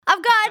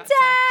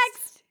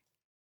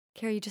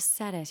Ciara, you just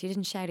said it. You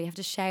didn't shout it. You have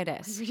to shout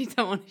it. I really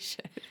don't want to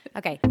shout it.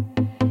 Okay.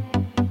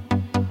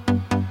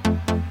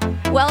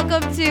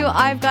 Welcome to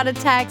I've Got a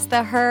Text,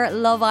 the Her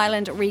Love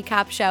Island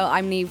recap show.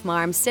 I'm Niamh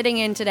Maher. I'm sitting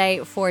in today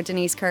for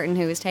Denise Curtin,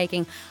 who is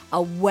taking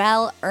a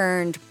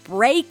well-earned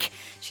break.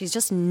 She's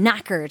just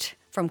knackered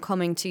from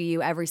coming to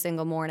you every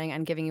single morning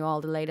and giving you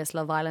all the latest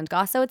Love Island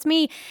gossip. So it's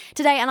me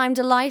today, and I'm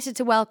delighted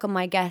to welcome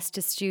my guest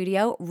to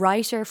studio,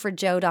 writer for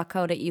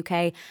joe.co.uk,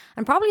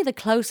 and probably the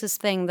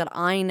closest thing that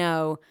I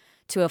know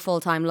to a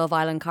full-time Love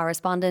Island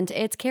correspondent.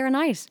 It's Ciara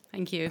Knight.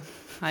 Thank you.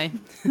 Hi.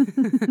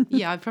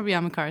 Yeah, I probably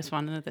am a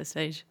correspondent at this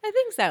stage. I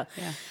think so.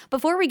 Yeah.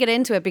 Before we get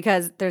into it,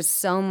 because there's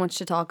so much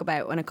to talk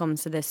about when it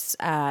comes to this,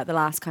 the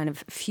last kind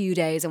of few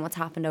days and what's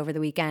happened over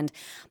the weekend.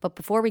 But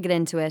before we get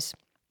into it,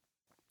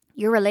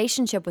 your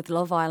relationship with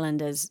Love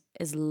Island is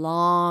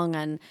long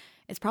and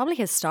it's probably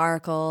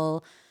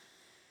historical,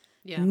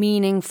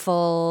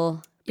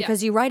 meaningful,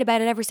 because you write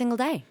about it every single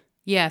day.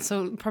 Yeah,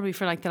 so probably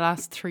for like the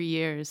last 3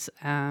 years,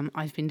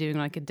 I've been doing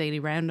like a daily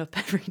roundup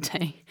every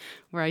day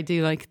where I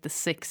do like the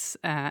 6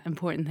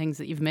 important things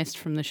that you've missed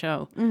from the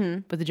show.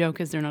 Mm-hmm. But the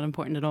joke is they're not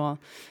important at all.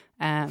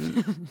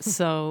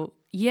 So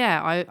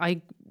yeah,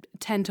 I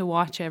tend to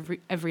watch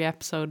every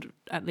episode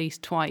at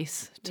least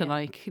twice to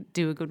like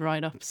do a good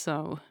write-up.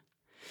 So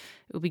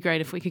it would be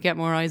great if we could get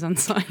more eyes on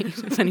site.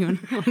 If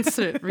anyone wants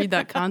to read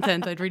that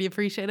content, I'd really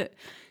appreciate it.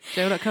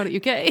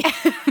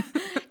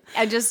 joe.co.uk.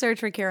 I just search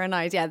for Ciara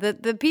Knight. Yeah,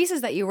 the pieces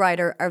that you write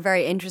are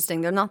very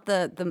interesting. They're not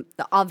the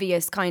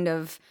obvious kind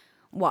of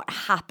what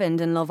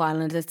happened in Love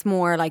Island. It's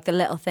more like the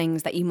little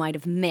things that you might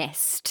have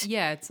missed.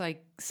 Yeah, it's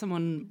like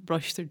someone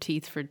brushed their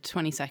teeth for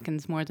 20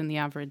 seconds more than the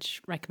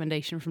average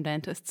recommendation from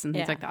dentists and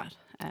things like that.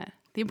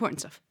 The important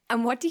stuff.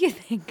 And what do you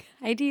think?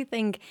 How do you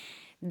think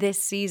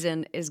this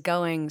season is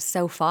going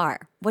so far?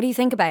 What do you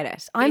think about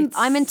it?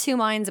 I'm in two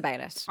minds about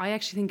it. I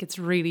actually think it's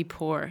really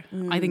poor.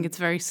 I think it's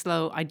very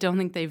slow. I don't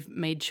think they've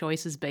made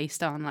choices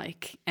based on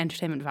like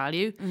entertainment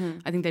value.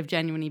 I think they've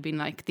genuinely been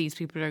like, these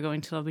people are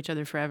going to love each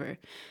other forever.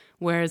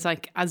 Whereas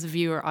like as a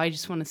viewer, I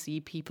just want to see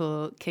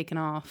people kicking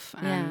off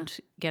and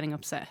getting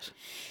upset.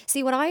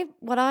 See, what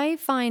I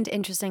find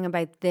interesting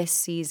about this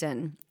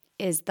season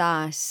is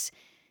that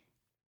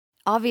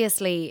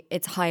obviously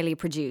it's highly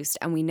produced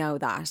and we know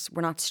that.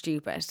 We're not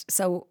stupid.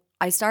 So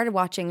I started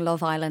watching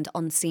Love Island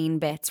Unseen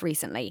Bits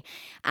recently,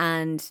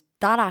 and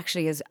that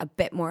actually is a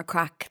bit more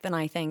crack than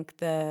I think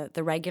the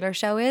regular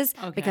show is,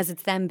 because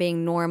it's them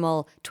being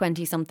normal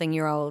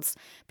 20-something-year-olds,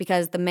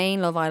 because the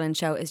main Love Island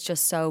show is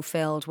just so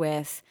filled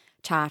with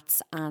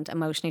chats and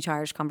emotionally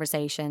charged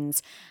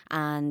conversations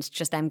and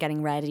just them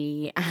getting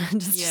ready, and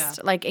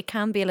just like it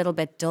can be a little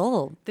bit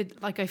dull.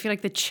 I feel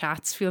like the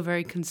chats feel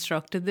very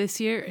constructed this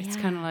year. It's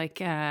kind of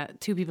like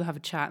 2 people have a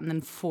chat and then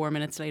 4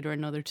 minutes later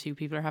another 2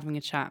 people are having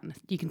a chat, and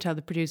you can tell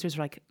the producers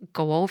are like,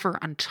 go over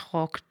and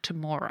talk to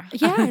Maura.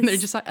 Yes. And they're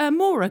just like,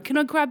 Maura, can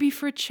I grab you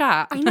for a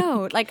chat? I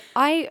know. Like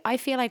I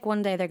feel like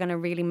one day they're going to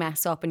really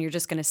mess up and you're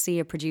just going to see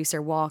a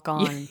producer walk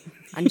on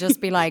and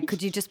just be like,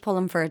 could you just pull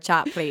him for a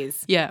chat,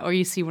 please? Yeah, or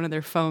you see one of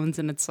their phones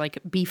and it's like,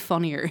 be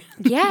funnier.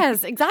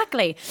 Yes,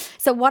 exactly.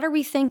 So what are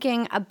we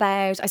thinking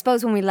about? I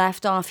suppose when we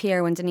left off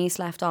here, when Denise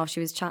left off, she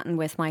was chatting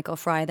with Michael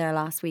Fry there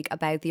last week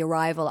about the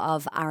arrival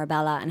of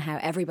Arabella and how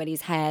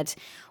everybody's head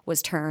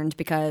was turned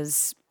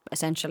because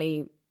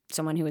essentially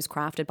someone who was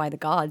crafted by the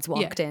gods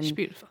walked in. She's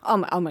beautiful.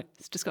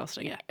 It's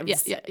disgusting.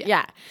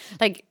 Yeah.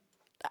 Like,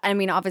 I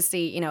mean,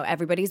 obviously, you know,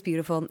 everybody's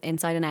beautiful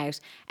inside and out.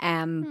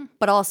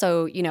 But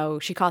also, you know,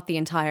 she caught the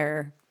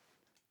entire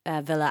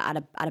villa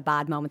at a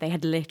bad moment. They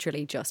had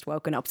literally just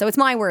woken up. So it's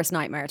my worst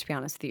nightmare, to be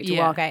honest with you,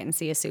 to walk out and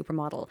see a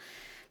supermodel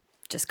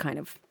just kind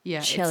of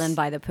chilling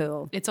by the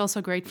pool. It's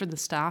also great for the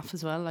staff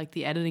as well. Like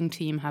the editing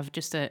team have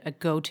just a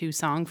go-to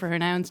song for her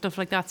now and stuff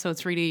like that. So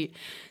it's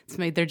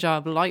made their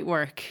job light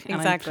work.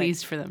 And I'm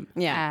pleased for them.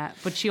 Yeah.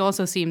 But she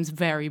also seems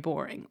very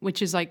boring,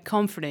 which is like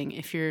comforting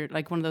if you're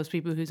like one of those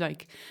people who's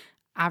like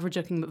average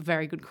looking but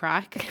very good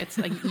crack. It's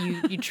like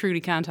you truly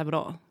can't have it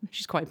all.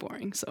 She's quite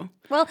boring, so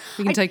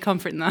we can take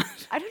comfort in that.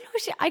 I don't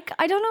know.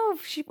 I don't know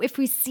if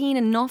we've seen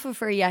enough of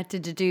her yet to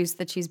deduce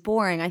that she's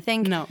boring. I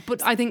think no,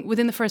 but I think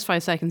within the first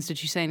 5 seconds, did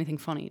she say anything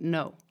funny?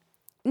 No,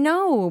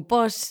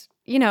 but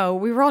you know,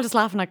 we were all just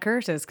laughing at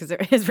Curtis because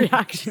his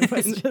reaction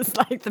was just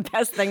like the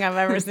best thing I've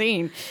ever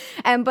seen.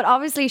 But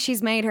obviously,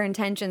 she's made her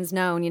intentions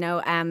known. You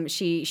know,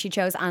 she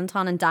chose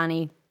Anton and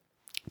Danny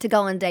to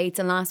go on dates,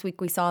 and last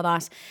week we saw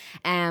that,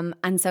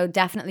 and so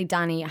definitely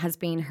Danny has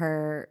been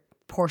her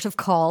port of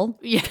call,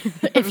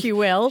 if you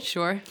will.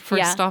 Sure,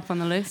 first stop on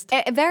the list.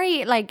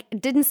 Very,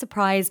 didn't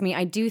surprise me.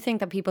 I do think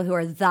that people who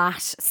are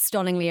that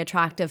stunningly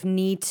attractive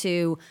need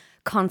to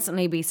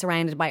constantly be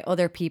surrounded by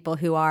other people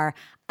who are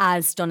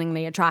as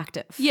stunningly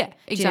attractive. Yeah,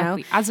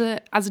 exactly. You know?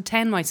 As a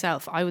 10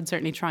 myself, I would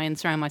certainly try and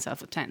surround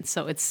myself with 10s.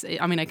 So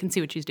I can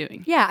see what she's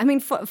doing. Yeah, I mean,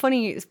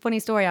 funny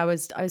story. I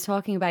was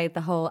talking about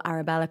the whole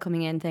Arabella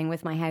coming in thing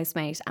with my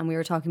housemate, and we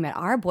were talking about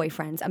our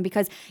boyfriends. And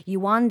because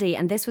Yewande,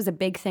 and this was a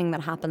big thing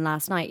that happened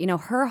last night, you know,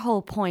 her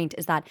whole point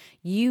is that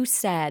you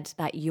said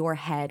that your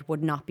head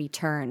would not be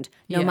turned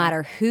no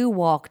matter who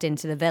walked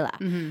into the villa,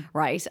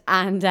 right?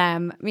 And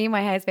me and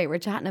my housemate were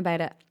chatting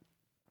about it.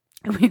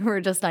 We were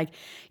just like,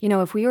 you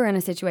know, if we were in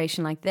a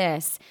situation like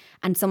this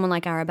and someone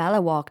like Arabella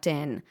walked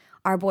in,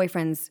 our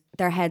boyfriends,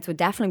 their heads would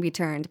definitely be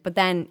turned. But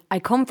then I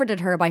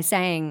comforted her by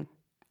saying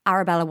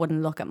Arabella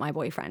wouldn't look at my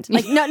boyfriend.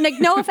 Like,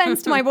 no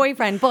offense to my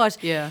boyfriend, but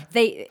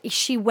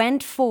she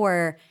went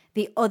for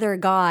the other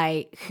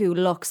guy who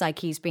looks like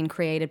he's been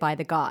created by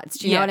the gods.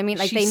 Do you know what I mean?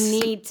 Like, they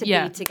need to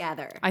be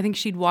together. I think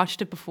she'd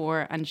watched it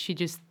before and she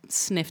just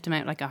sniffed him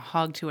out like a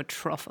hog to a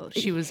truffle.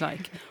 She was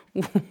like,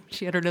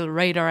 she had her little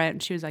radar out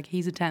and she was like,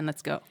 he's a 10,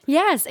 let's go.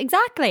 Yes,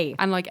 exactly.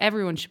 And like,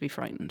 everyone should be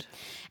frightened.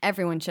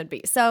 Everyone should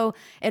be. So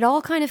it all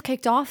kind of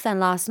kicked off then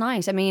last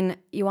night. I mean,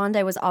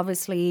 Yewande was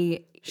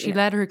obviously... She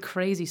let her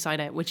crazy side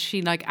out, which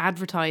she like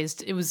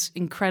advertised. It was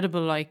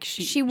incredible. Like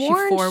she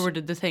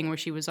forwarded the thing where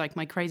she was like,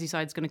 my crazy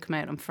side's going to come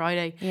out on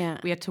Friday. Yeah.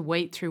 We had to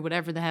wait through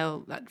whatever the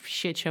hell that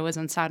shit show is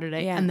on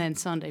Saturday. And then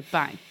Sunday,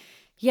 bang.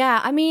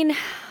 Yeah, I mean...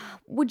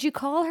 Would you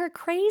call her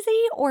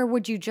crazy, or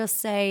would you just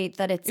say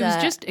that it was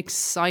just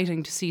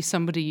exciting to see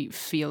somebody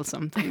feel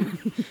something.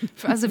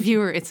 As a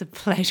viewer, it's a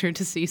pleasure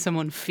to see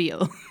someone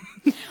feel.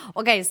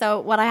 Okay, so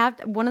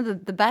one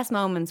of the best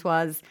moments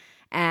was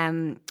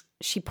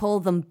she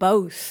pulled them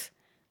both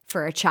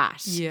for a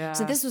chat. Yeah.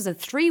 So this was a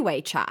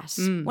 3-way chat.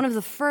 One of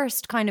the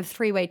first kind of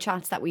 3-way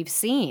chats that we've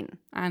seen.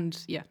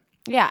 And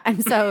yeah,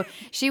 and so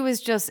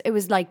it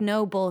was like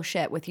no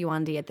bullshit with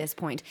Yewande at this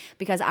point,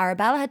 because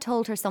Arabella had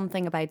told her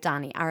something about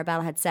Danny.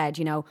 Arabella had said,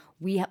 you know,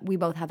 we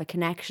both have a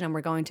connection and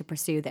we're going to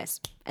pursue this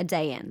a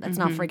day in. Let's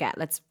not forget.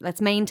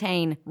 Let's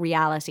maintain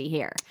reality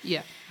here.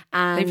 Yeah.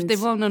 And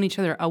they've all known each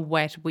other a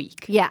wet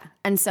week. Yeah.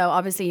 And so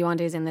obviously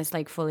Yewande is in this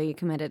like fully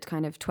committed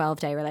kind of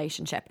 12-day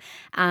relationship.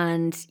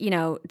 And, you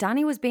know,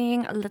 Danny was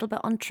being a little bit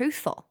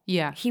untruthful.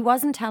 Yeah. He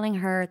wasn't telling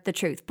her the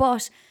truth.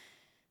 But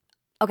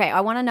okay,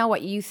 I want to know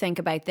what you think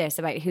about this,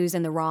 about who's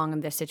in the wrong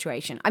in this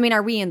situation. I mean,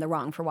 are we in the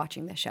wrong for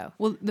watching this show?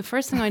 Well, the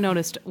first thing I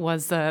noticed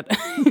was that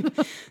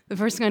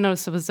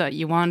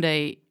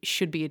Yewande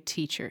should be a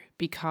teacher,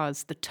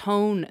 because the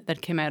tone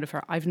that came out of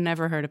her, I've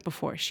never heard it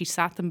before. She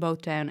sat them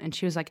both down and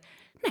she was like,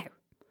 no.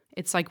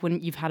 It's like when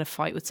you've had a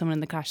fight with someone in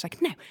the class,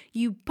 like, no,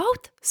 you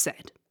both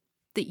said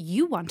that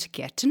you want to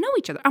get to know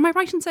each other. Am I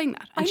right in saying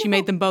that? And she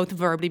made them both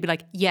verbally be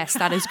like, yes,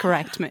 that is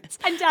correct, miss.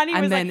 And Danny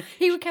was like,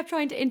 he kept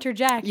trying to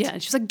interject. Yeah,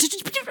 and she's like,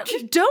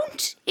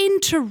 don't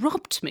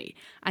interrupt me.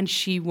 And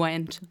she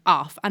went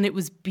off, and it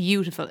was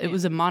beautiful. It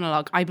was a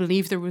monologue. I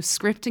believe there was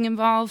scripting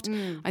involved.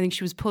 I think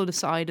she was pulled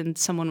aside and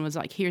someone was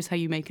like, here's how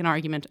you make an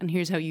argument and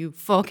here's how you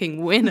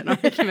fucking win an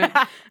argument.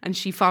 And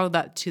she followed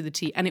that to the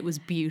T, and it was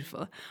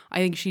beautiful. I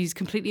think she's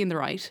completely in the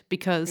right,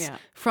 because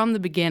from the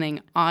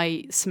beginning,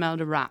 I smelled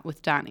a rat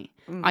with Danny.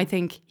 I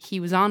think he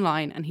was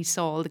online and he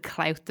saw all the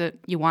clout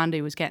that Yewande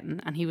was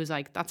getting, and he was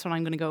like, that's what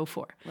I'm going to go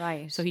for.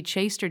 Right. So he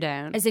chased her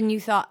down. As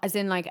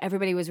in like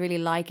everybody was really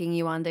liking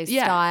Yewande's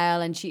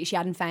style, and she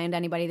hadn't found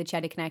anybody that she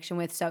had a connection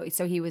with.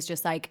 So he was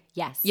just like,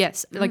 yes.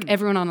 Yes. Like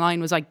everyone online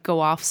was like,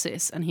 go off,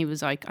 sis. And he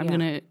was like, I'm going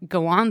to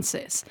go on,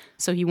 sis.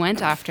 So he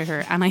went after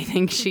her, and I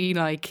think she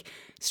like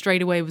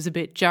straight away was a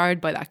bit jarred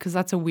by that, because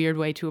that's a weird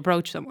way to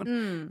approach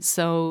someone.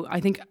 So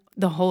I think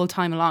the whole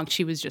time along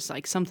she was just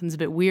like, something's a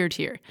bit weird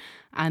here.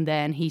 And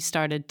then he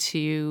started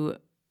to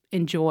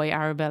enjoy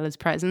Arabella's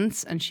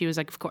presence, and she was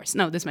like, of course,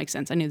 no, this makes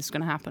sense, I knew this was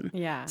going to happen.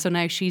 Yeah. So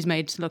now she's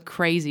made to look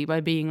crazy by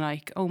being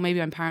like, oh, maybe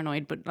I'm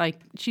paranoid, but like,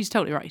 she's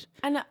totally right.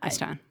 And I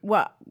stand.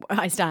 Well,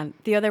 I stand.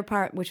 The other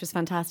part which was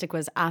fantastic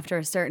was after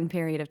a certain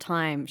period of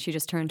time, she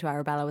just turned to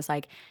Arabella, was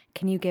like,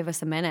 can you give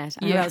us a minute?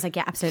 And I was like,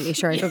 yeah, absolutely,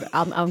 sure.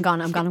 I'm gone.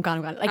 Like, I'm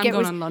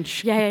going on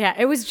lunch. Yeah.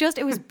 It was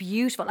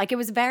beautiful. Like, it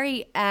was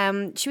very,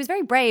 she was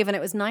very brave, and it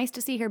was nice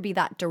to see her be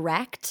that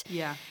direct.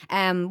 Yeah.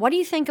 What do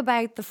you think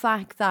about the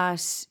fact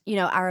that, you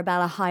know,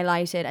 Arabella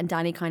highlighted and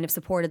Danny kind of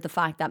supported the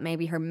fact that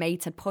maybe her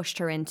mates had pushed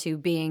her into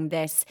being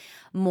this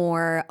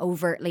more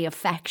overtly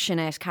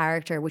affectionate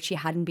character, which she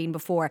hadn't been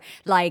before?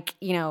 Like,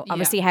 you know,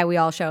 obviously how we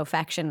all show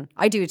affection.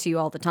 I do it to you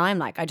all the time.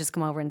 Like, I just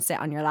come over and sit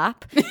on your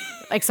lap.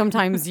 Like,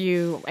 sometimes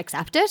you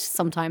accept it,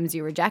 sometimes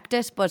you reject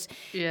it, but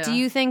do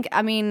you think,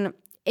 I mean,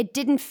 it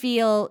didn't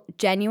feel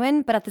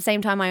genuine, but at the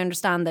same time I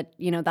understand that,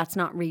 you know, that's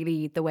not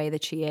really the way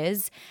that she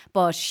is,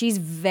 but she's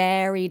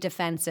very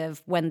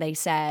defensive when they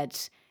said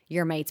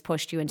your mates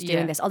pushed you into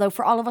doing this, although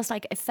for all of us,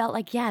 like, it felt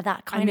like,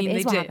 that kind of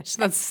is what happened.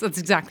 That's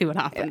exactly what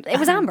happened. It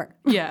was Amber.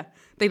 Yeah.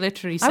 They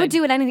literally said, I would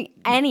do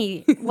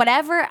it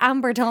whatever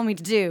Amber told me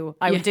to do,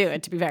 I would do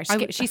it, to be fair.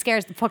 She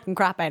scares the fucking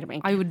crap out of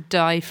me. I would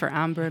die for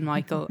Amber and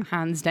Michael,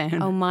 hands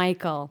down. Oh,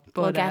 Michael.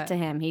 But, we'll get to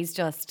him. He's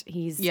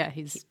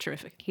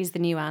terrific. He's the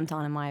new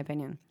Anton, in my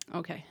opinion.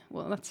 Okay,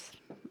 well,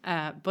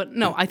 But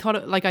no, I thought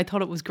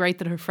it was great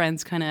that her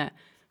friends kind of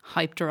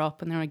hyped her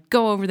up and they're like,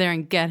 go over there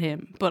and get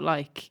him. But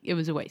like, it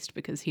was a waste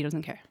because he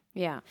doesn't care.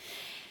 Yeah.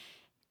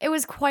 It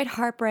was quite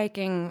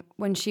heartbreaking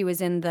when she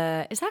was in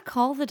is that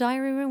called the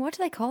diary room? What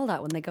do they call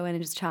that when they go in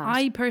and just chat?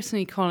 I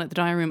personally call it the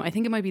diary room. I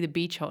think it might be the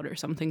beach hut or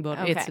something, but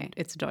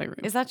it's a diary room.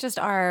 Is that just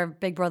our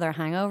Big Brother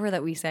hangover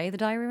that we say the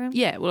diary room?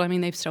 Yeah, well, I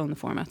mean, they've stolen the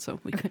format, so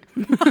we could.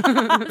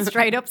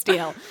 Straight up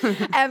steal.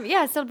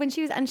 Yeah, so when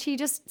she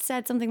just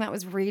said something that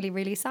was really,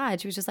 really sad.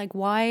 She was just like,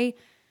 why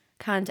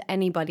can't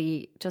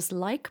anybody just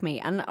like me?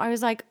 And I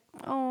was like,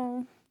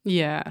 oh...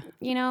 Yeah.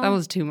 You know? That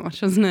was too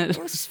much, wasn't it?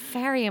 It was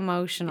very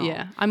emotional.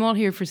 Yeah. I'm all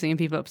here for seeing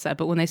people upset,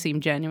 but when they seem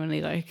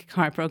genuinely like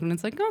heartbroken,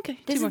 it's like, okay,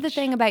 this is the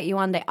thing about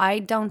Yewande. I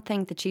don't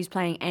think that she's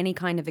playing any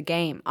kind of a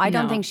game. I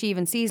don't think she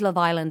even sees Love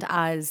Island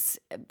as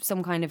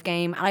some kind of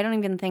game. I don't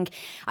even think...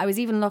 I was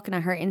even looking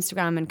at her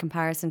Instagram in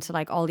comparison to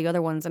like all the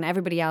other ones, and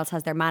everybody else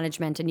has their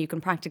management, and you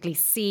can practically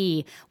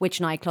see which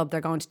nightclub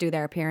they're going to do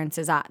their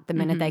appearances at the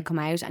minute they come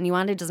out. And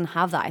Yewande doesn't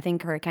have that. I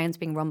think her account's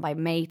being run by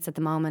mates at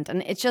the moment.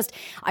 And it's just...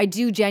 I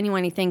do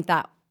genuinely think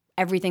that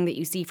everything that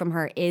you see from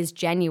her is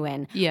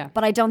genuine. Yeah.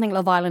 But I don't think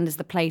Love Island is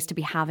the place to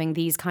be having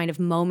these kind of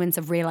moments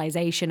of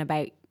realization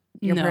about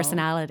your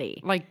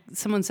personality. Like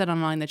someone said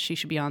online that she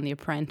should be on The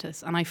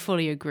Apprentice, and I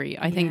fully agree.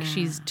 I think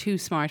she's too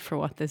smart for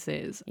what this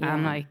is. Yeah.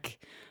 And like,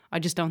 I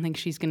just don't think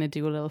she's going to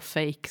do a little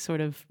fake sort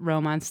of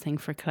romance thing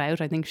for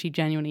clout. I think she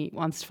genuinely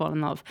wants to fall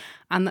in love.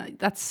 And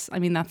that's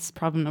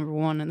problem number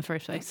one in the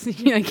first place.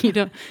 Like you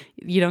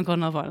don't go on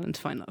Love Island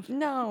to find love.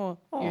 No.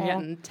 You're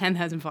getting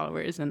 10,000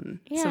 followers and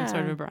some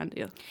sort of a brand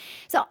deal.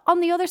 So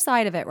on the other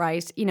side of it,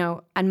 right,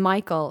 and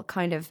Michael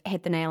kind of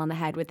hit the nail on the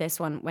head with this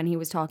one when he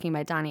was talking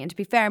about Danny. And to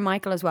be fair,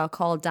 Michael as well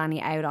called Danny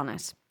out on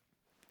it.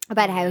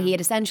 About how he had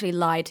essentially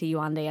lied to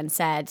Yewande and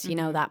said,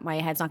 that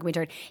my head's not going to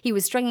be turned. He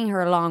was stringing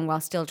her along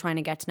while still trying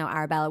to get to know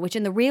Arabella, which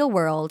in the real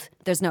world,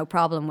 there's no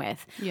problem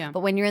with. Yeah.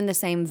 But when you're in the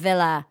same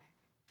villa,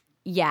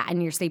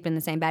 and you're sleeping in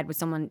the same bed with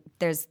someone,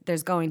 there's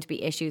going to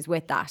be issues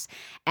with that.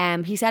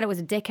 He said it was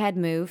a dickhead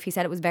move. He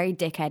said it was very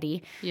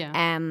dickheady.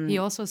 Yeah. He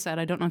also said,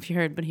 I don't know if you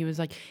heard, but he was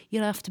like,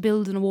 you'll have to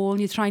build in a wall and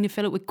you're trying to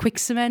fill it with quick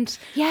cement,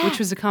 which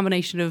was a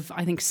combination of,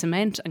 I think,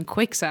 cement and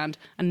quicksand.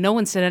 And no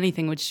one said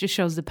anything, which just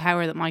shows the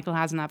power that Michael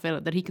has in that villa,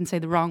 that he can say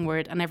the wrong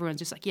word and everyone's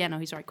just like, yeah, no,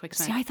 he's right,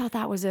 quicksand. See, I thought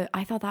that was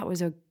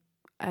a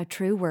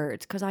true word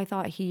because I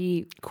thought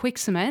quick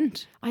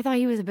cement. I thought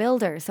he was a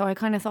builder, so I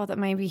kind of thought that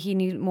maybe he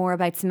knew more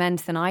about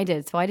cement than I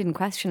did, so I didn't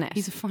question it.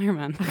 He's a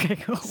fireman. Okay,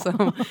 cool.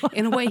 So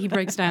in a way, he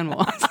breaks down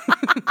walls.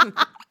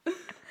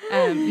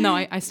 No,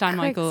 I stand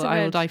Michael.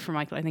 I will die for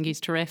Michael. I think he's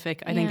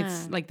terrific. I think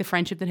it's like the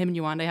friendship that him and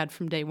Yewande had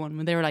from day one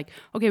when they were like,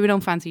 okay, we don't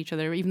fancy each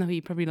other, even though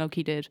he probably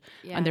low-key did.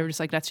 Yeah. And they were just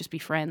like, let's just be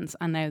friends.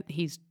 And now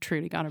he's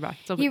truly got her back.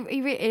 So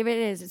it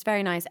is. It's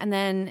very nice. And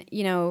then,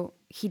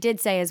 he did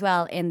say as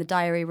well in the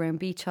diary room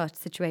beach hut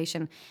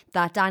situation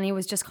that Danny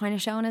was just kind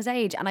of showing his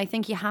age. And I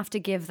think you have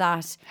to give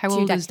that. How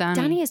old is Danny?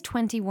 Danny is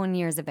 21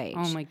 years of age.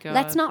 Oh my God.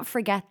 Let's not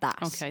forget that.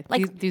 Okay.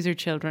 Like, these are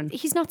children.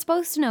 He's not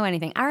supposed to know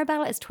anything.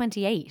 Arabella is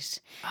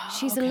 28.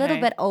 She's a little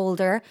bit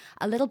older,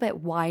 a little bit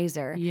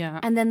wiser.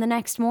 Yeah. And then the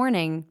next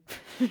morning,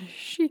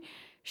 she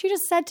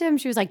just said to him,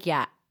 she was like,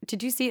 yeah.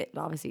 Did you see it?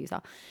 Obviously you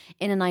saw.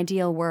 In an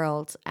ideal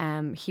world,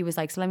 he was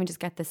like, so let me just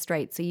get this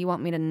straight. So you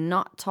want me to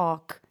not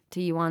talk to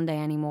Yewande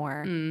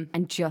anymore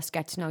and just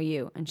get to know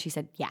you? And she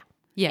said, yeah.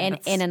 Yeah.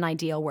 In an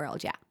ideal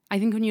world, yeah. I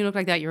think when you look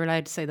like that, you're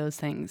allowed to say those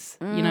things,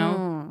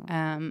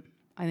 I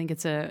think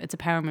it's a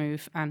power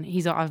move, and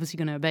he's obviously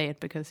going to obey it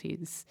because he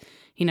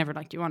never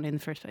liked Yewande in the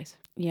first place.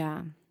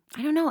 Yeah.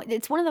 I don't know.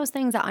 It's one of those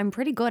things that I'm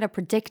pretty good at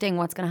predicting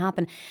what's going to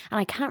happen. And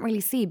I can't really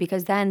see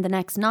because then the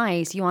next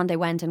night, Yewande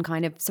went and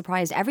kind of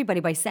surprised everybody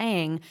by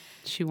saying,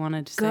 she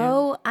wanted to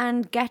go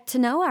and get to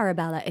know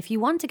Arabella if you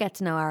want to get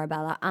to know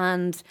Arabella,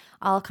 and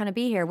I'll kind of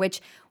be here, which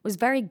was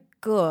very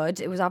good.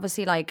 It was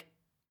obviously like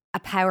a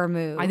power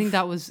move. I think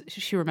that was,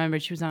 she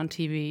remembered she was on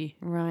TV.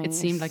 Right. It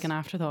seemed like an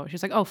afterthought. She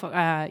was like,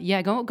 oh,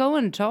 yeah, go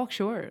and talk,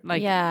 sure.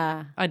 Like,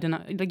 yeah. I don't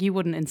know. Like, you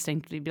wouldn't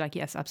instinctively be like,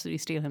 yes, absolutely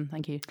steal him.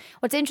 Thank you.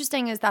 What's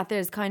interesting is that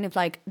there's kind of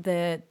like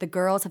the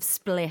girls have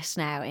split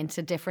now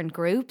into different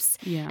groups.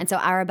 Yeah. And so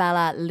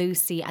Arabella,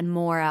 Lucy and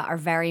Maura are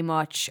very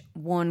much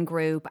one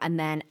group, and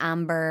then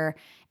Amber,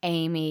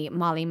 Amy,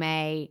 Molly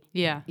May,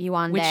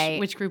 Yewande.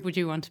 Which group would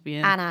you want to be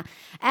in? Anna.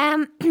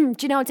 Do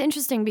you know, it's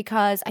interesting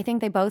because I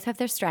think they both have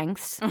their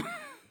strengths.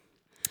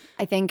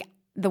 I think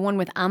the one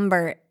with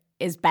Amber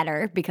is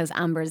better because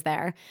Amber's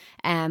there,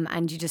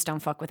 and you just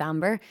don't fuck with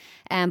Amber.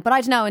 But I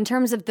don't know, in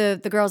terms of the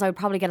girls I would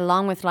probably get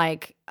along with,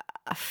 like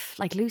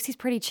Lucy's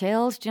pretty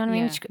chilled. Do you know what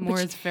I mean?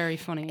 Maura's very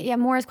funny. Yeah,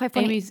 Maura's quite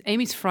funny.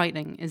 Amy's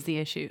frightening is the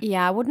issue.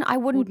 Yeah, I wouldn't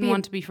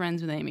want to be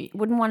friends with Amy.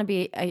 Wouldn't want to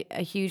be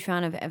a huge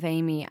fan of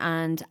Amy,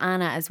 and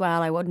Anna as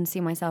well. I wouldn't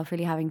see myself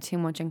really having too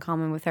much in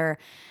common with her,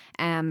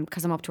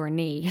 because I'm up to her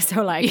knee.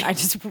 So like, I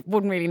just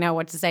wouldn't really know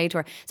what to say to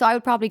her. So I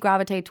would probably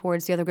gravitate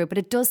towards the other group. But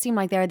it does seem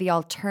like they're the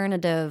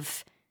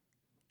alternative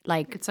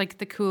Like, It's like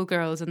the cool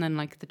girls and then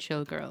like the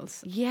chill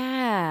girls.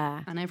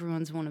 yeah, And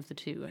everyone's one of the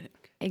two, I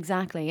think.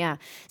 exactly. Yeah.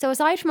 So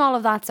aside from all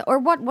of that, or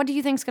what do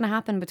you think's going to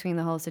happen between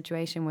the whole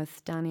situation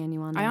with Danny and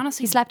Yewande? I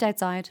honestly- he slept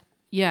outside.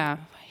 Yeah,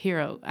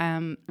 hero.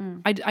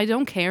 I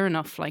don't care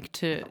enough like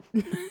to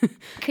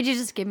Could you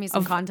just give me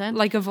some content?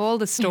 like of all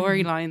the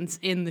storylines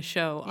in the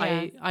show.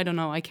 Yeah. I don't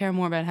know. I care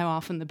more about how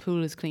often the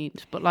pool is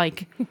cleaned. But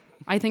like,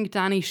 I think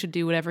Danny should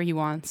do whatever he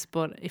wants.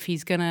 But if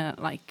he's gonna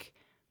like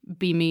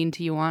be mean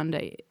to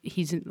Yewande,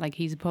 he's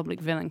a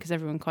public villain because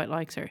everyone quite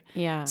likes her.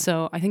 Yeah.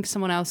 So I think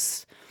someone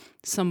else,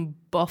 some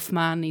buff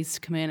man needs to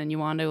come in and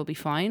Yewande will be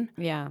fine.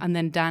 Yeah. And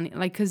then Danny,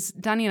 like, because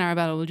Danny and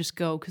Arabella will just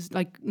go because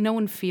like no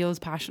one feels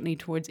passionately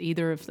towards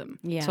either of them.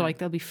 Yeah. So like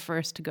they'll be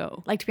first to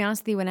go. Like, to be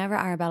honest with you, whenever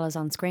Arabella's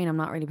on screen, I'm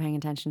not really paying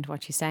attention to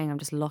what she's saying. I'm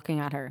just looking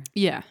at her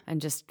Yeah.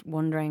 and just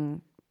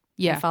wondering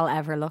Yeah. if I'll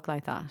ever look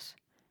like that.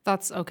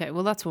 That's okay.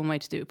 Well, that's one way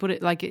to do it.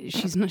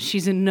 But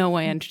she's in no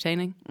way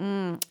entertaining.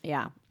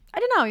 Yeah. I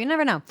don't know. You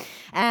never know.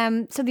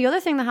 So the other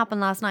thing that happened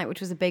last night,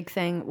 which was a big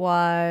thing,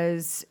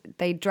 was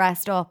they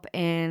dressed up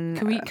in.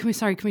 Can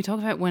we talk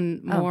about when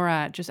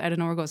Maura just out of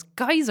nowhere goes,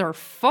 "Guys are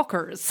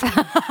fuckers."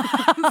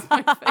 That's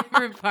my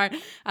favorite part.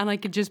 And I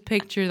could just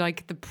picture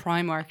like the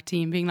Primark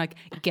team being like,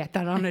 "Get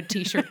that on a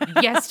t-shirt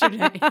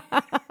yesterday."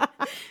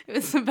 It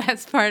was the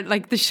best part.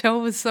 Like the show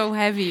was so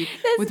heavy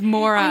with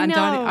Maura and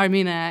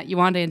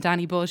Yewande and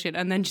Danny bullshit,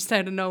 and then just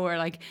out of nowhere,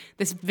 like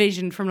this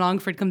vision from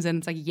Longford comes in.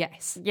 It's like,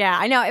 yes, Yeah,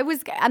 I know. It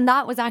was, and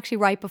that was actually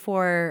right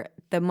before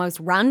the most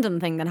random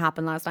thing that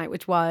happened last night,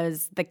 which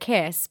was the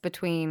kiss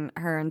between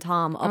her and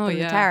Tom up in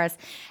the terrace.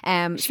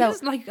 She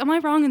was like, am I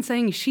wrong in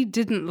saying she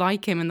didn't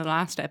like him in the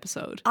last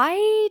episode?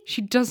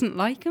 She doesn't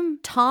like him?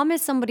 Tom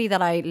is somebody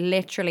that I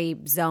literally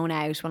zone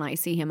out when I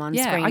see him on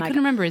screen. I couldn't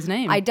remember his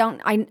name.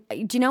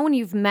 Do you know when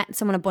you've met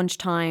someone a bunch of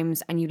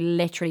times and you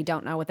literally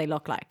don't know what they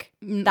look like?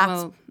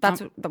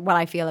 That's what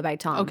I feel about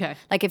Tom. Okay.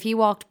 Like if he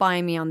walked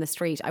by me on the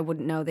street, I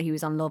wouldn't know that he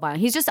was on Love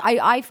Island. He's just,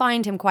 I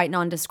find him quite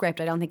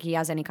nondescript. I don't think he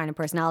has any kind of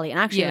personality.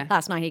 And actually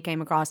last night he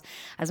came across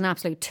as an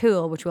absolute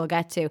tool, which we'll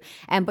get to.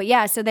 But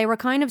yeah, so they were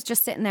kind of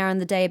just sitting there on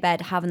the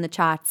daybed having the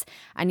chats.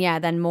 And yeah,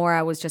 then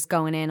Maura was just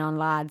going in on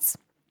lads.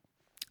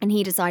 And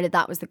he decided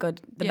that was the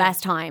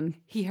best time.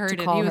 He heard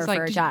to it. call He was her like,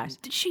 for a chat.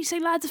 Did she say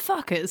lads of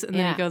fuckers? And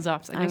then he goes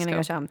off. I'm going to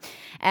go show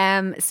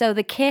him. So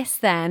the kiss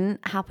then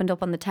happened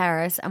up on the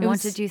terrace. And what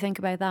did you think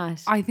about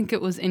that? I think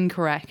it was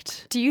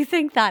incorrect. Do you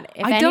think that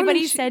if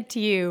anybody said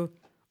to you,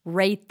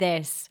 rate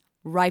this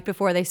right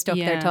before they stuck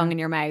their tongue in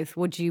your mouth,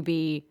 would you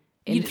be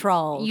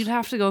enthralled? You'd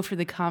have to go for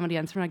the comedy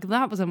answer. Like,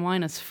 that was a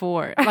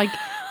 -4. Like,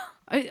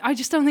 I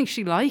just don't think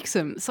she likes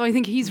him. So I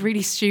think he's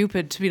really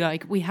stupid to be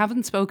like, we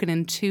haven't spoken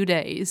in 2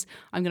 days.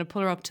 I'm going to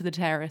pull her up to the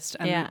terrace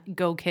and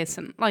go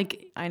kissing.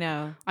 Like, I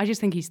know. I just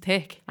think he's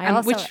thick.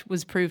 Which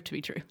was proved to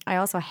be true. I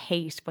also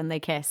hate when they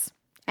kiss.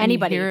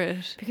 Anybody. You hear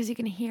it. Because you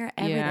can hear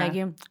everything.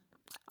 Yeah.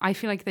 I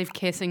feel like they've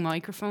kissing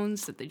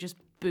microphones that they just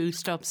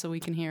boost up so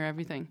we can hear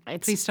everything.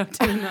 Please stop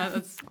doing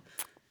that.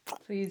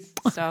 Please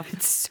stop.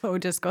 It's so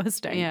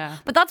disgusting. Yeah.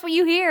 But that's what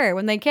you hear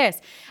when they kiss.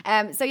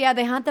 So yeah,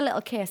 they had the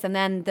little kiss and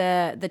then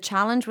the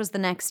challenge was the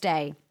next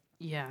day.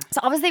 Yeah. So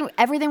obviously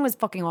everything was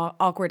fucking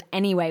awkward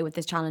anyway with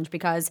this challenge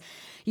because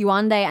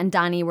Yewande and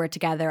Danny were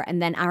together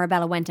and then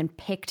Arabella went and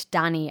picked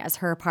Danny as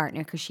her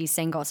partner because she's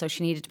single, so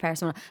she needed to pair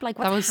someone. Like,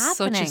 what's That was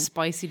happening? such a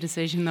spicy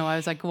decision though. I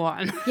was like,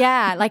 what?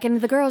 Yeah, like,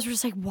 and the girls were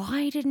just like,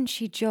 why didn't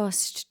she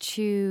just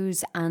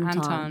choose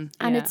Anton?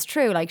 And it's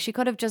true, like she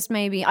could have just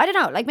maybe, I don't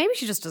know, like maybe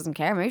she just doesn't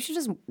care. Maybe she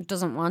just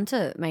doesn't want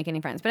to make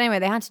any friends. But anyway,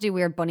 they had to do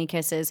weird bunny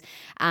kisses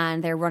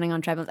and they're running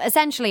on treadmills.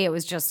 Essentially, it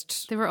was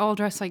just... They were all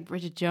dressed like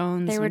Bridget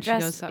Jones They were when she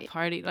goes to that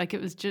party. Like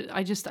it was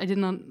just, I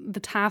didn't, the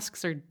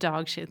tasks are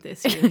dog shit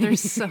this year. They're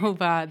so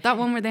bad. That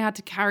one where they had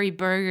to carry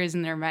burgers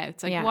in their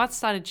mouths. Like, what's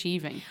that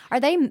achieving? Are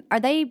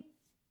they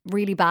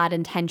really bad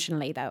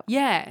intentionally though?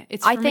 Yeah,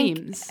 it's for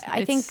memes.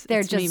 I think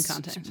they're just meme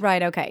content.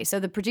 Right, okay. So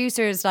the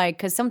producers, like,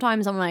 because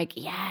sometimes I'm like,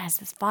 yes,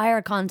 this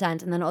fire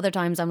content, and then other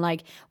times I'm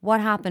like, what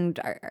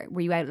happened?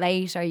 Were you out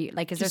late? Are you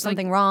like, is there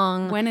something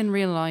wrong? When in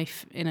real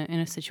life, in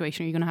a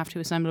situation, you're going to have to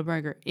assemble a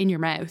burger in your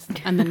mouth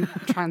and then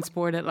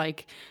transport it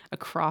like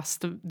across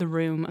the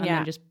room and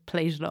then just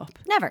plate it up.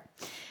 Never.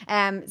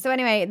 So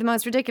anyway, the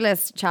most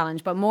ridiculous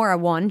challenge, but Maura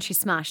won. She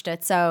smashed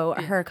it. So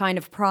her kind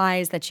of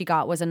prize that she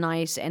got was a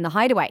night in the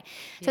hideaway.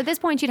 So at this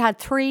point, she'd had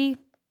three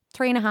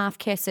and a half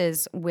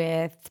kisses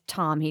with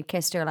Tom. He'd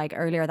kissed her like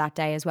earlier that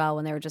day as well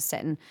when they were just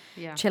sitting,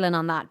 chilling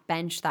on that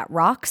bench that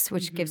rocks,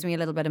 which gives me a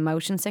little bit of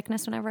motion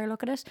sickness whenever I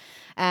look at it.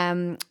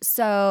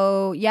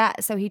 So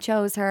he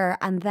chose her,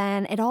 and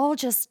then it all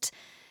just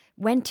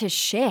went to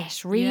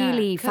shit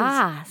really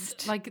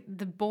fast. Like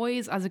the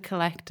boys as a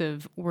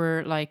collective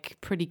were like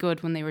pretty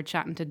good when they were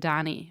chatting to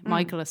Danny,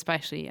 Michael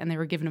especially, and they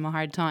were giving him a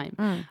hard time.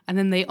 And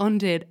then they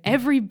undid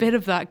every bit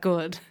of that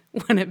good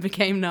when it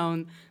became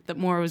known that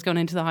Maura was going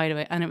into the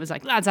hideaway, and it was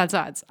like lads, and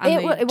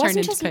they turned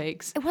into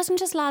pigs. It wasn't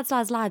just lads.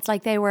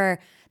 Like they were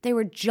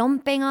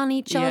jumping on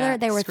each other.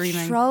 They were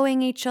screaming,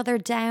 throwing each other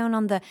down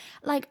on the,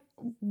 like,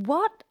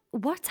 what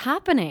what's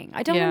happening?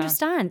 I don't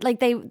understand. Like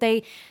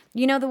they,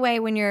 you know, the way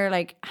when you're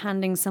like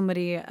handing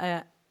somebody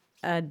a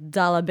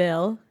dollar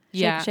bill,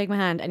 shake my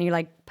hand, and you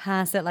like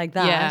pass it like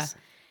that. Yeah.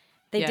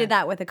 They did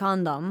that with a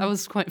condom. That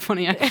was quite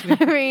funny, actually.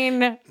 I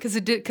mean,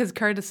 because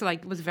Curtis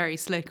like was very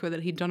slick with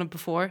it. He'd done it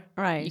before,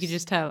 right? You could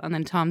just tell. And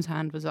then Tom's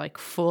hand was like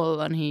full,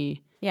 and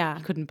he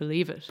couldn't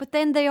believe it. But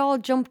then they all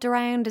jumped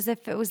around as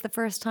if it was the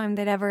first time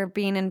they'd ever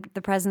been in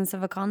the presence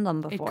of a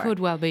condom before. It could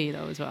well be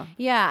though as well.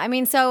 Yeah, I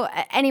mean, so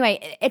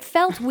anyway, it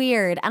felt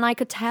weird, and I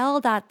could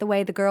tell that the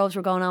way the girls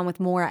were going on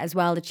with Maura as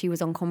well, that she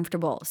was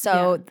uncomfortable.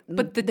 So,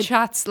 but the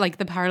chats, like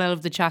the parallel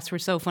of the chats, were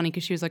so funny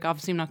because she was like,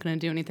 obviously I'm not going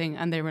to do anything,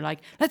 and they were like,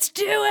 let's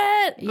do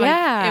it.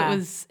 Yeah, like, it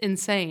was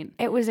insane.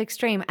 It was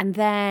extreme, and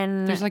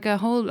then there's like a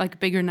whole like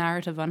bigger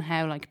narrative on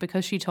how like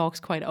because she talks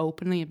quite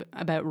openly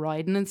about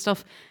riding and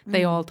stuff,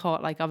 they all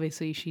thought like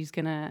obviously she's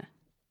gonna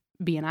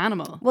be an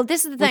animal. Well,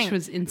 this is the thing, which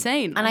was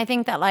insane. And I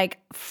think that like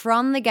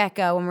from the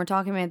get-go, when we're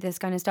talking about this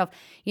kind of stuff,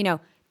 you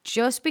know,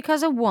 just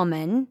because a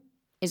woman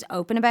is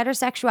open about her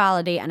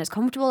sexuality and is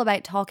comfortable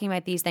about talking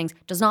about these things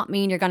does not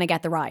mean you're going to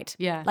get the ride.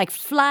 Yeah. Like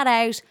flat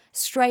out,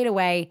 straight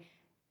away.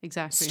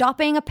 Exactly. Stop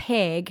being a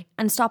pig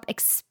and stop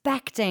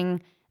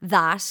expecting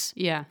that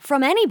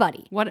from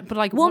anybody. What? But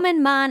like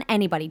woman, man,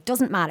 anybody,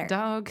 doesn't matter.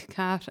 Dog,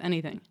 cat,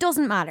 anything.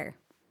 Doesn't matter.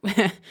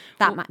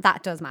 That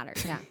does matter.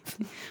 Yeah.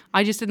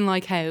 I just didn't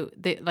like how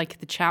the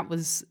chat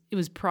was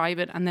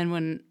private, and then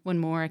when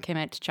Maura came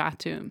out to chat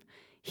to him,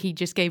 he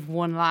just gave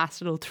one last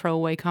little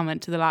throwaway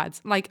comment to the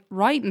lads, like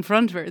right in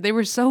front of her. They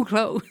were so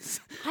close.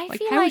 I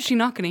feel how is she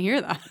not going to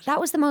hear that? That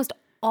was the most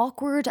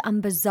awkward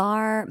and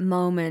bizarre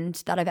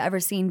moment that I've ever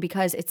seen,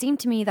 because it seemed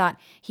to me that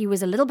he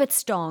was a little bit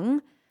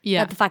stung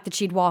at the fact that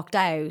she'd walked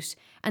out.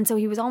 And so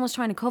he was almost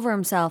trying to cover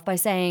himself by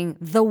saying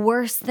the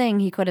worst thing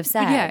he could have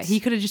said. But yeah,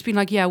 he could have just been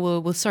like, yeah,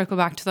 we'll circle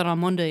back to that on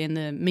Monday in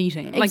the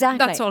meeting. Like,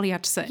 exactly. That's all he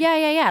had to say.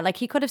 Yeah. Like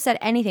he could have said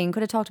anything. He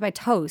could have talked about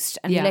toast.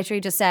 And he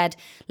literally just said,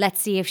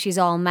 let's see if she's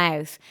all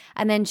mouth.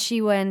 And then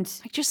she went,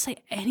 like, just say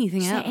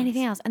anything else. Say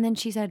anything else. And then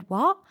she said,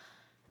 what?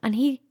 And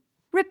he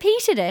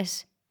repeated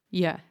it.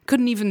 Yeah,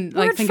 couldn't even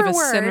like think of a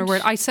similar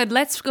word. I said,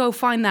 "Let's go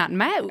find that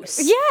mouse."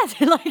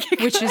 Yeah, like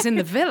which is in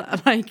the villa.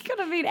 Like, could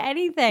have been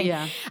anything.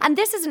 Yeah, and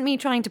this isn't me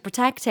trying to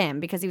protect him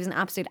because he was an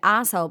absolute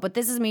asshole. But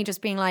this is me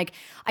just being like,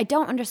 I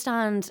don't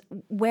understand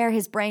where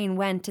his brain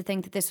went to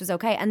think that this was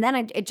okay. And then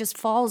it just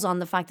falls on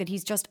the fact that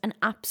he's just an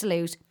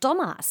absolute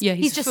dumbass. Yeah,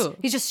 he's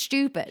just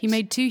stupid. He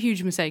made two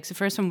huge mistakes. The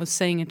first one was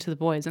saying it to the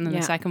boys, and then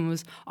the second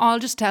was, "Oh, I'll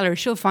just tell her;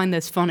 she'll find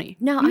this funny."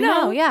 No, I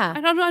know. Yeah,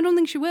 I don't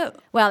think she will.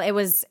 Well, it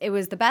was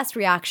the best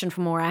reaction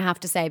from Maura, I have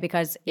to say,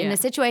 because in a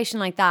situation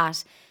like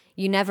that,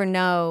 you never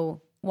know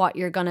what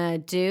you're gonna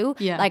do.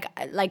 Yeah.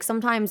 Like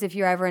sometimes if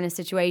you're ever in a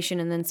situation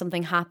and then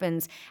something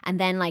happens and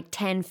then like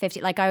 10,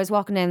 50, like I was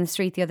walking down the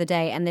street the other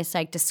day and this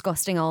like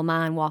disgusting old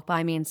man walked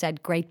by me and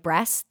said, "Great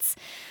breasts."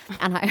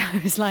 And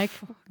I was like,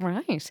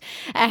 right.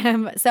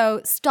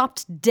 So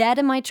stopped dead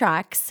in my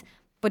tracks,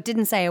 but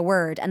didn't say a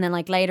word. And then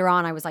like later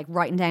on, I was like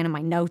writing down in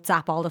my notes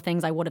app all the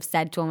things I would have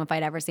said to him if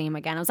I'd ever seen him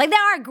again. I was like, they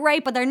are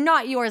great, but they're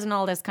not yours, and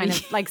all this kind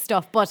of like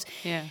stuff. But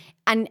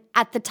and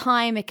at the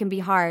time it can be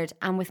hard.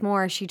 And with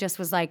Maura, she just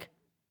was like,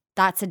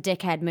 that's a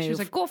dickhead move. She was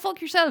like, go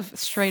fuck yourself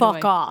straight away.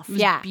 Fuck off. It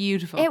was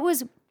beautiful. It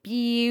was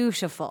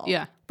beautiful.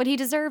 Yeah. But he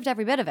deserved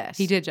every bit of it.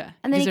 He did, yeah.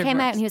 And then he came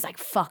out and he was like,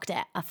 fucked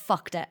it. I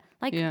fucked it.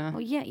 Like, yeah. Well,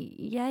 yeah,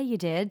 you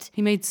did.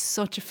 He made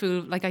such a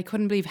fool. Like, I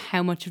couldn't believe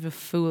how much of a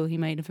fool he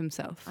made of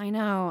himself. I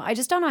know. I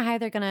just don't know how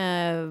they're going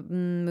to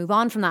move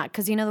on from that.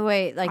 Because you know the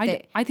way,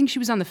 like... I think she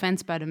was on the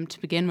fence about him to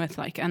begin with,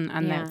 like, and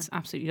now it's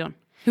absolutely done.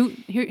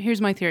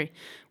 Here's my theory.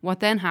 What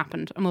then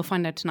happened, and we'll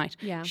find out tonight.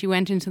 Yeah. She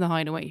went into the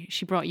hideaway.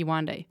 She brought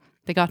Yewande.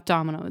 They got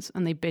Dominoes,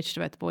 and they bitched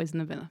about the boys in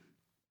the villa.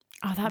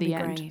 Oh, that'd be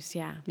great.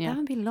 Yeah. That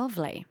would be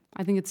lovely.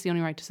 I think it's the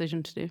only right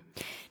decision to do.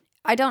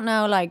 I don't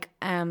know, like,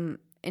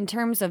 in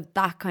terms of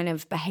that kind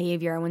of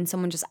behavior, when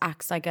someone just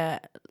acts like a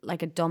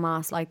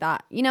dumbass like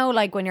that, you know,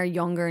 like when you're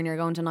younger and you're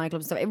going to nightclubs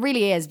and stuff, it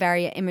really is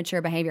very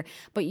immature behavior.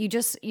 But you're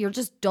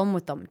just done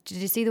with them. Did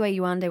you see the way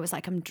Yewande was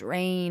like, I'm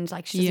drained,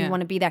 like she doesn't even want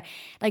to be there.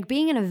 Like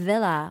being in a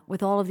villa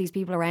with all of these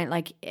people around,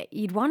 like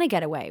you'd want to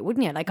get away,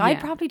 wouldn't you? Like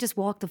I'd probably just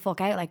walk the fuck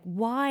out. Like,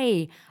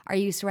 why are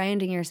you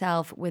surrounding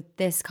yourself with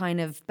this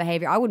kind of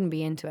behavior? I wouldn't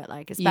be into it,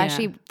 like,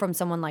 especially from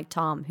someone like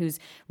Tom, who's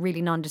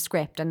really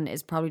nondescript and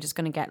is probably just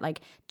going to get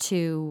like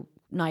 2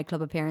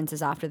 nightclub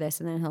appearances after this,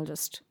 and then he'll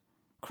just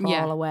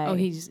crawl away. Oh,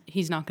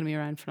 he's not going to be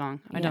around for long.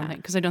 I don't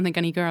think, because I don't think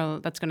any girl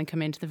that's going to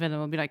come into the villa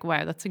will be like,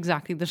 wow, that's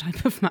exactly the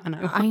type of man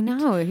I want. I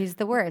know, he's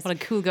the worst. What a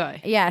cool guy.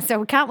 Yeah, so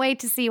we can't wait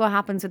to see what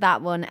happens with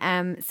that one.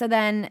 So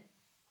then,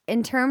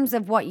 in terms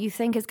of what you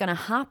think is going to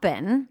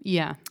happen,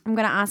 I'm going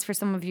to ask for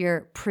some of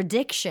your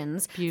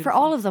predictions. Beautiful. For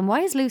all of them.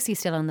 Why is Lucy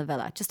still in the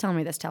villa? Just tell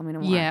me this, tell me no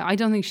more. Yeah, I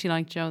don't think she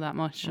liked Joe that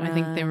much. I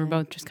think they were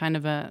both just kind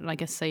of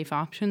a safe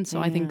option.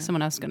 So I think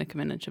someone else is going to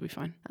come in and she'll be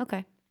fine.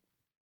 Okay.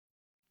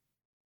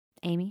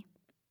 Amy?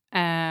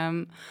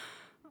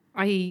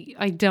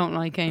 I don't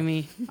like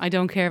Amy. I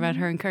don't care about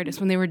her and Curtis.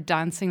 When they were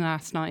dancing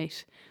last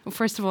night, well,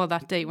 first of all,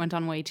 that date went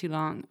on way too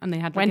long, and they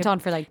had went on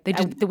for like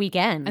the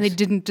weekend, and they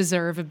didn't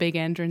deserve a big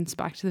entrance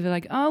back to the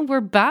like. Oh,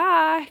 we're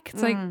back!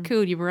 It's like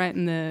cool. You were out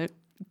in the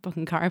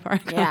fucking car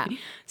park. Yeah.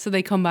 So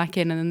they come back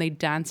in and then they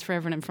dance for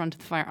everyone in front of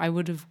the fire. I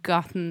would have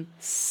gotten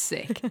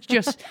sick.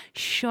 Just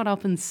shut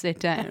up and sit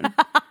down.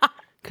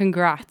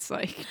 Congrats!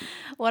 Like,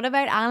 what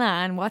about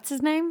Anna and what's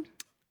his name?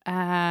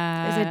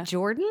 Is it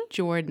Jordan?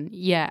 Jordan,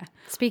 yeah.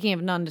 Speaking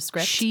of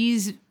nondescript,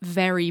 she's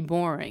very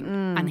boring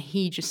and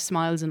he just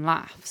smiles and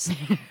laughs.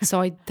 So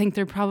I think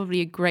they're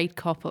probably a great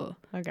couple.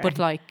 Okay. But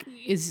like,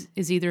 is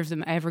either of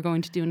them ever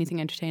going to do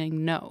anything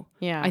entertaining? No.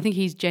 Yeah. I think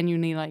he's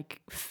genuinely like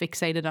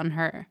fixated on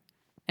her.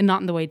 And not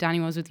in the way Danny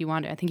was with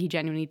Yewande. I think he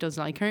genuinely does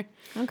like her.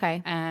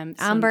 Okay.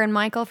 Amber and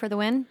Michael for the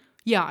win?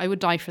 Yeah, I would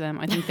die for them.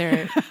 I think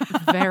they're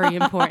very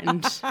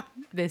important.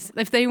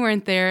 If they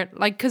weren't there,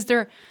 like, because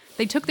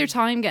they took their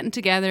time getting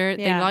together.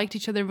 Yeah. They liked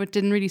each other, but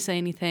didn't really say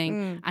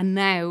anything. And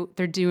now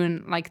they're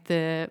doing like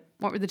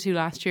what were the two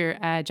last year?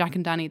 Jack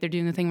and Danny. They're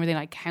doing the thing where they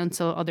like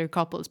counsel other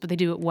couples, but they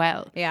do it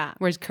well. Yeah.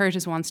 Whereas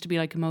Curtis wants to be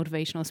like a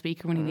motivational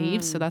speaker when he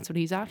leaves, so that's what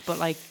he's at. But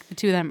like the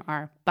two of them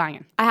are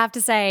banging. I have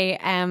to say,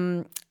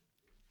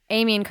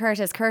 Amy and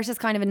Curtis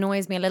kind of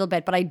annoys me a little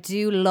bit, but I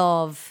do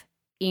love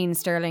Ian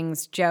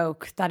Sterling's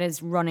joke that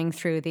is running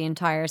through the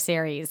entire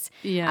series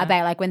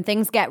about like when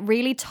things get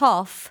really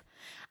tough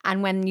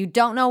and when you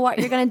don't know what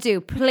you're going to do,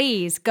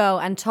 please go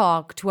and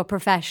talk to a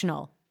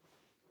professional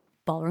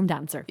ballroom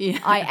dancer. Yeah.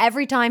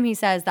 Every time he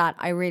says that,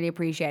 I really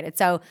appreciate it.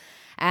 So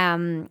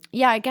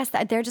I guess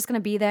that they're just going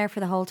to be there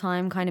for the whole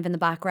time, kind of in the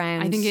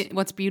background. I think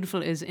what's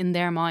beautiful is in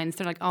their minds,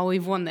 they're like, oh,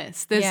 we've won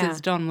this. This is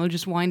done. We'll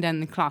just wind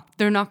down the clock.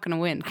 They're not going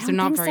to win because they're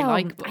not very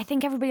likable. I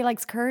think everybody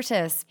likes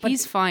Curtis. But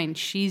he's fine.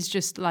 She's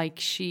just like,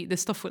 the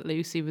stuff with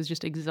Lucy was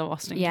just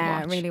exhausting to watch.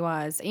 Yeah, it really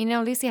was. You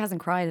know, Lucy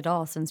hasn't cried at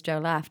all since Joe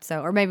left. So,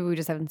 or maybe we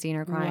just haven't seen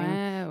her crying.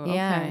 Wow, okay.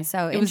 Yeah,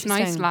 so it was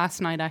nice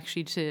last night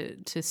actually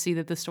to see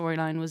that the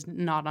storyline was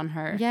not on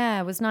her.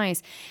 Yeah, it was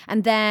nice.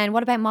 And then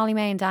what about Molly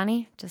May and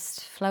Danny?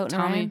 Just floating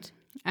around?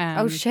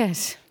 Oh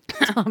shit.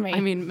 Tommy. I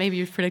mean, maybe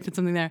you've predicted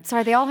something there.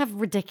 Sorry, they all have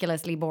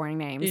ridiculously boring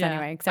names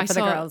anyway, except for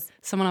the girls.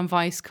 Someone on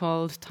Vice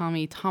called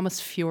Tommy Thomas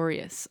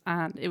Furious,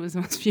 and it was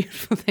the most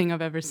beautiful thing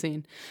I've ever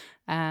seen.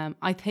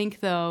 I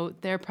think though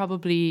they're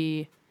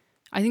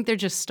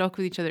just stuck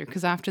with each other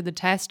because after the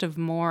test of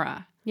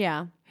Maura,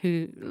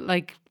 who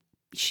like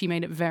she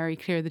made it very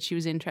clear that she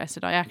was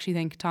interested. I actually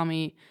think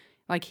Tommy,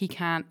 like he's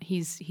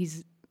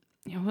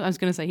you know, I was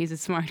going to say he's a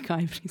smart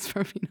guy, but he's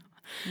probably not.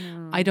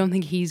 No. I don't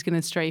think he's going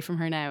to stray from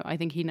her now. I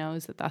think he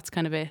knows that that's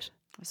kind of it.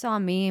 I saw a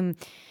meme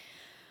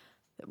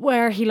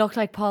where he looked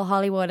like Paul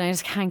Hollywood and I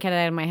just can't get it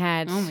out of my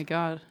head. Oh my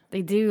God.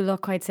 They do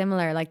look quite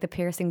similar, like the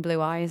piercing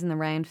blue eyes and the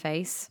round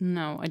face.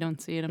 No, I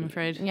don't see it, I'm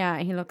afraid. Yeah,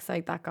 he looks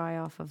like that guy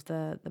off of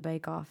the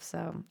Bake Off,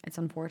 so it's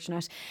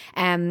unfortunate.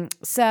 And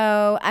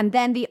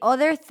then the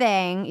other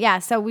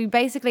thing, so we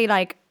basically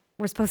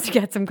we're supposed to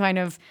get some kind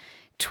of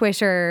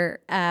Twitter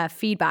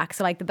feedback,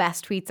 so like the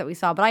best tweets that we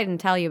saw, but I didn't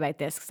tell you about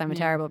this because I'm a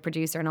terrible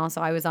producer, and also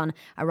I was on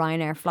a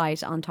Ryanair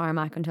flight on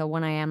tarmac until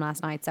 1 a.m.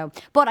 last night.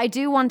 But I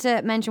do want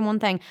to mention one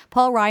thing.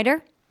 Paul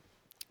Ryder,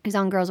 who's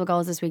on Girls With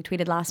Goals this week,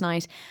 tweeted last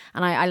night,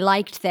 and I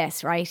liked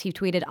this, right? He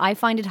tweeted, I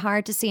find it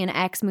hard to see an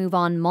ex move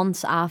on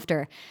months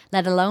after,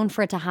 let alone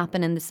for it to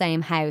happen in the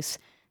same house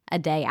a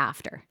day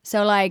after.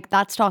 So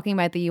that's talking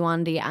about the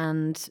Yewande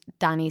and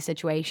Danny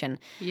situation.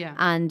 Yeah.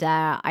 And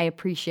I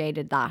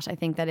appreciated that. I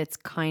think that it's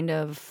kind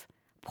of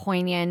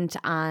poignant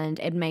and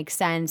it makes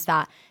sense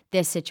that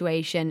this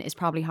situation is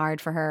probably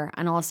hard for her.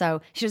 And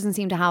also she doesn't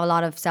seem to have a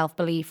lot of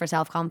self-belief or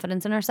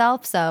self-confidence in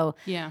herself. So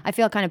I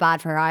feel kind of bad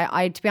for her.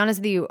 I to be honest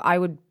with you,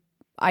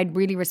 I'd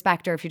really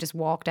respect her if she just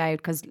walked out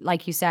because,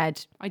 like you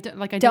said,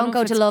 don't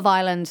go to Love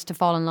Island to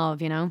fall in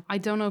love, you know? I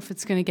don't know if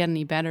it's going to get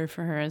any better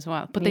for her as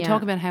well. But they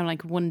talk about how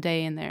one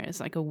day in there is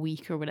like a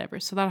week or whatever.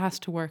 So that has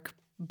to work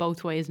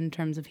both ways in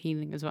terms of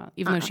healing as well,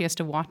 even though she has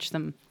to watch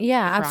them.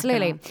 Yeah,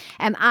 absolutely.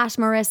 At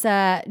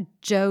Marissa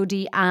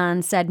Jody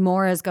Ann said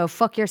Maura's go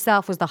fuck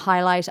yourself was the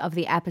highlight of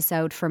the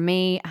episode for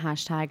me.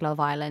 # Love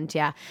Island.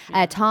 Yeah.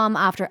 Tom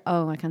after,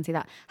 I can't see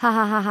that. Ha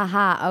ha ha ha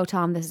ha. Oh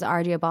Tom, this is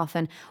Ardia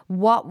Boffin.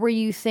 What were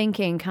you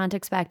thinking? Can't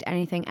expect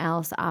anything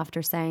else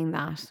after saying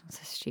that.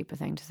 It's a stupid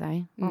thing to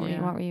say. What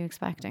were you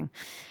expecting?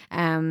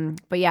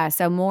 But yeah,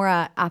 so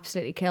Maura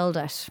absolutely killed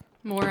it.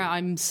 Maura,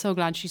 I'm so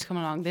glad she's come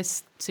along.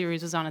 This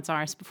series was on its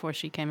arse before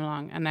she came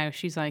along, and now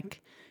she's like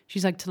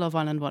to Love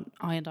Island what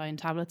iodine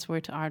tablets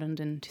were to Ireland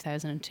in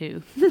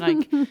 2002.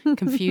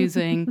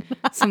 Confusing,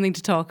 something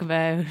to talk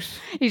about.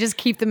 You just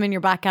keep them in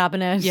your back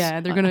cabinet. Yeah,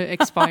 they're going to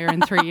expire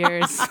in 3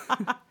 years.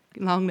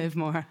 Long live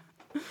Maura.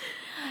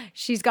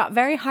 She's got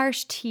very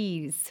harsh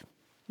T's.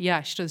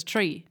 Yeah, she does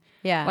 3.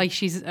 Yeah.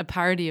 She's a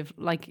parody of,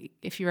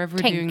 if you're ever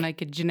doing, a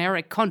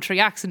generic country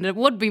accent, it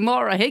would be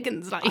Maura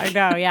Higgins. I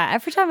know, yeah.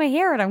 Every time I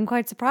hear it, I'm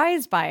quite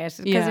surprised by it.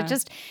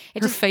 Because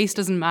her face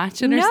doesn't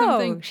match it or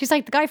something. No, she's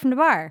like the guy from the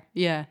bar.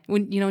 Yeah.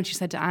 When she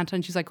said to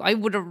Anton, she's like,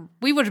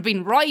 we would have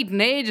been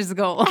riding ages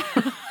ago.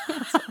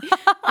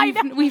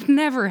 We've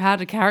never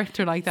had a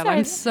character like that. Sorry.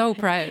 I'm so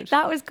proud.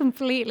 That was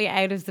completely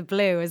out of the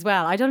blue as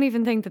well. I don't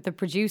even think that the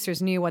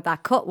producers knew what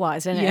that cut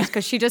was in it,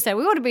 because she just said,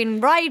 we would have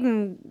been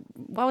riding,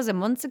 what was it,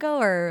 months ago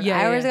or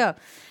hours ago?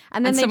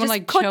 And then they someone,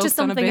 just cut to choked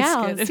on a something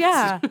biscuit. else.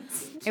 Yeah.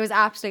 It was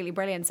absolutely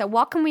brilliant. So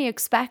what can we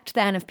expect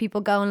then if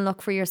people go and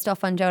look for your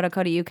stuff on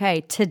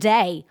joe.co.uk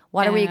today?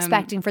 What are we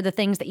expecting for the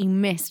things that you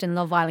missed in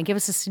Love Island? Give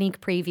us a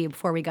sneak preview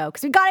before we go,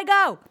 because we gotta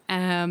go.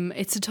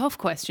 It's a tough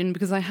question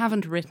because I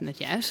haven't written it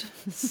yet.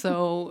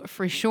 So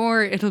for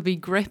sure it'll be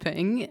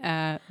gripping.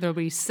 There'll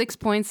be 6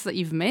 points that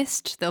you've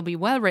missed. They'll be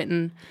well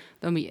written.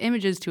 There'll be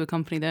images to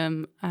accompany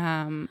them.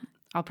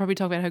 I'll probably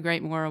talk about how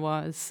great Maura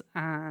was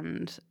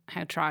and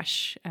how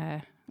trash...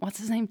 what's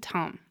his name?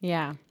 Tom.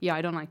 Yeah. Yeah,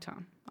 I don't like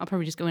Tom. I'll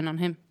probably just go in on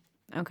him.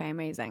 Okay,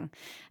 amazing.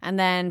 And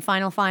then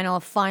final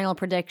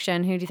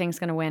prediction. Who do you think is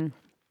going to win?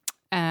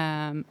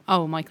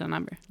 Michael and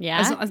Amber.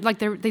 Yeah.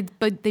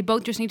 They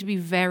both just need to be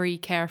very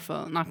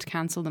careful not to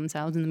cancel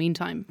themselves in the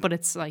meantime. But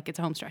it's a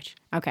home stretch.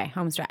 Okay,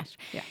 home stretch.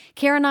 Yeah.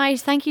 Ciara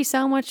Knight, thank you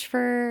so much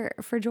for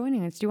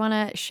joining us. Do you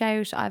want to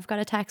shout I've got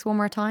a text one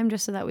more time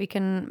just so that we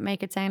can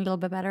make it sound a little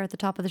bit better at the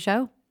top of the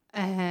show?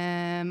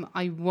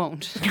 I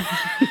won't.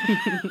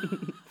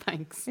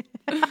 Thanks.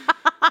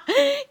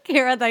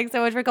 Ciara, thanks so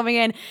much for coming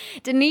in.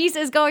 Denise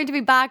is going to be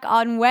back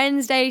on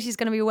Wednesday. She's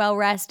going to be well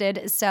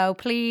rested. So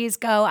please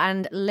go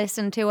and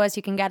listen to us.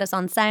 You can get us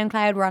on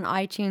SoundCloud. We're on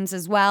iTunes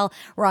as well.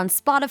 We're on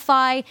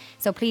Spotify.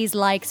 So please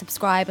like,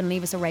 subscribe and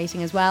leave us a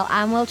rating as well.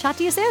 And we'll chat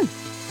to you soon.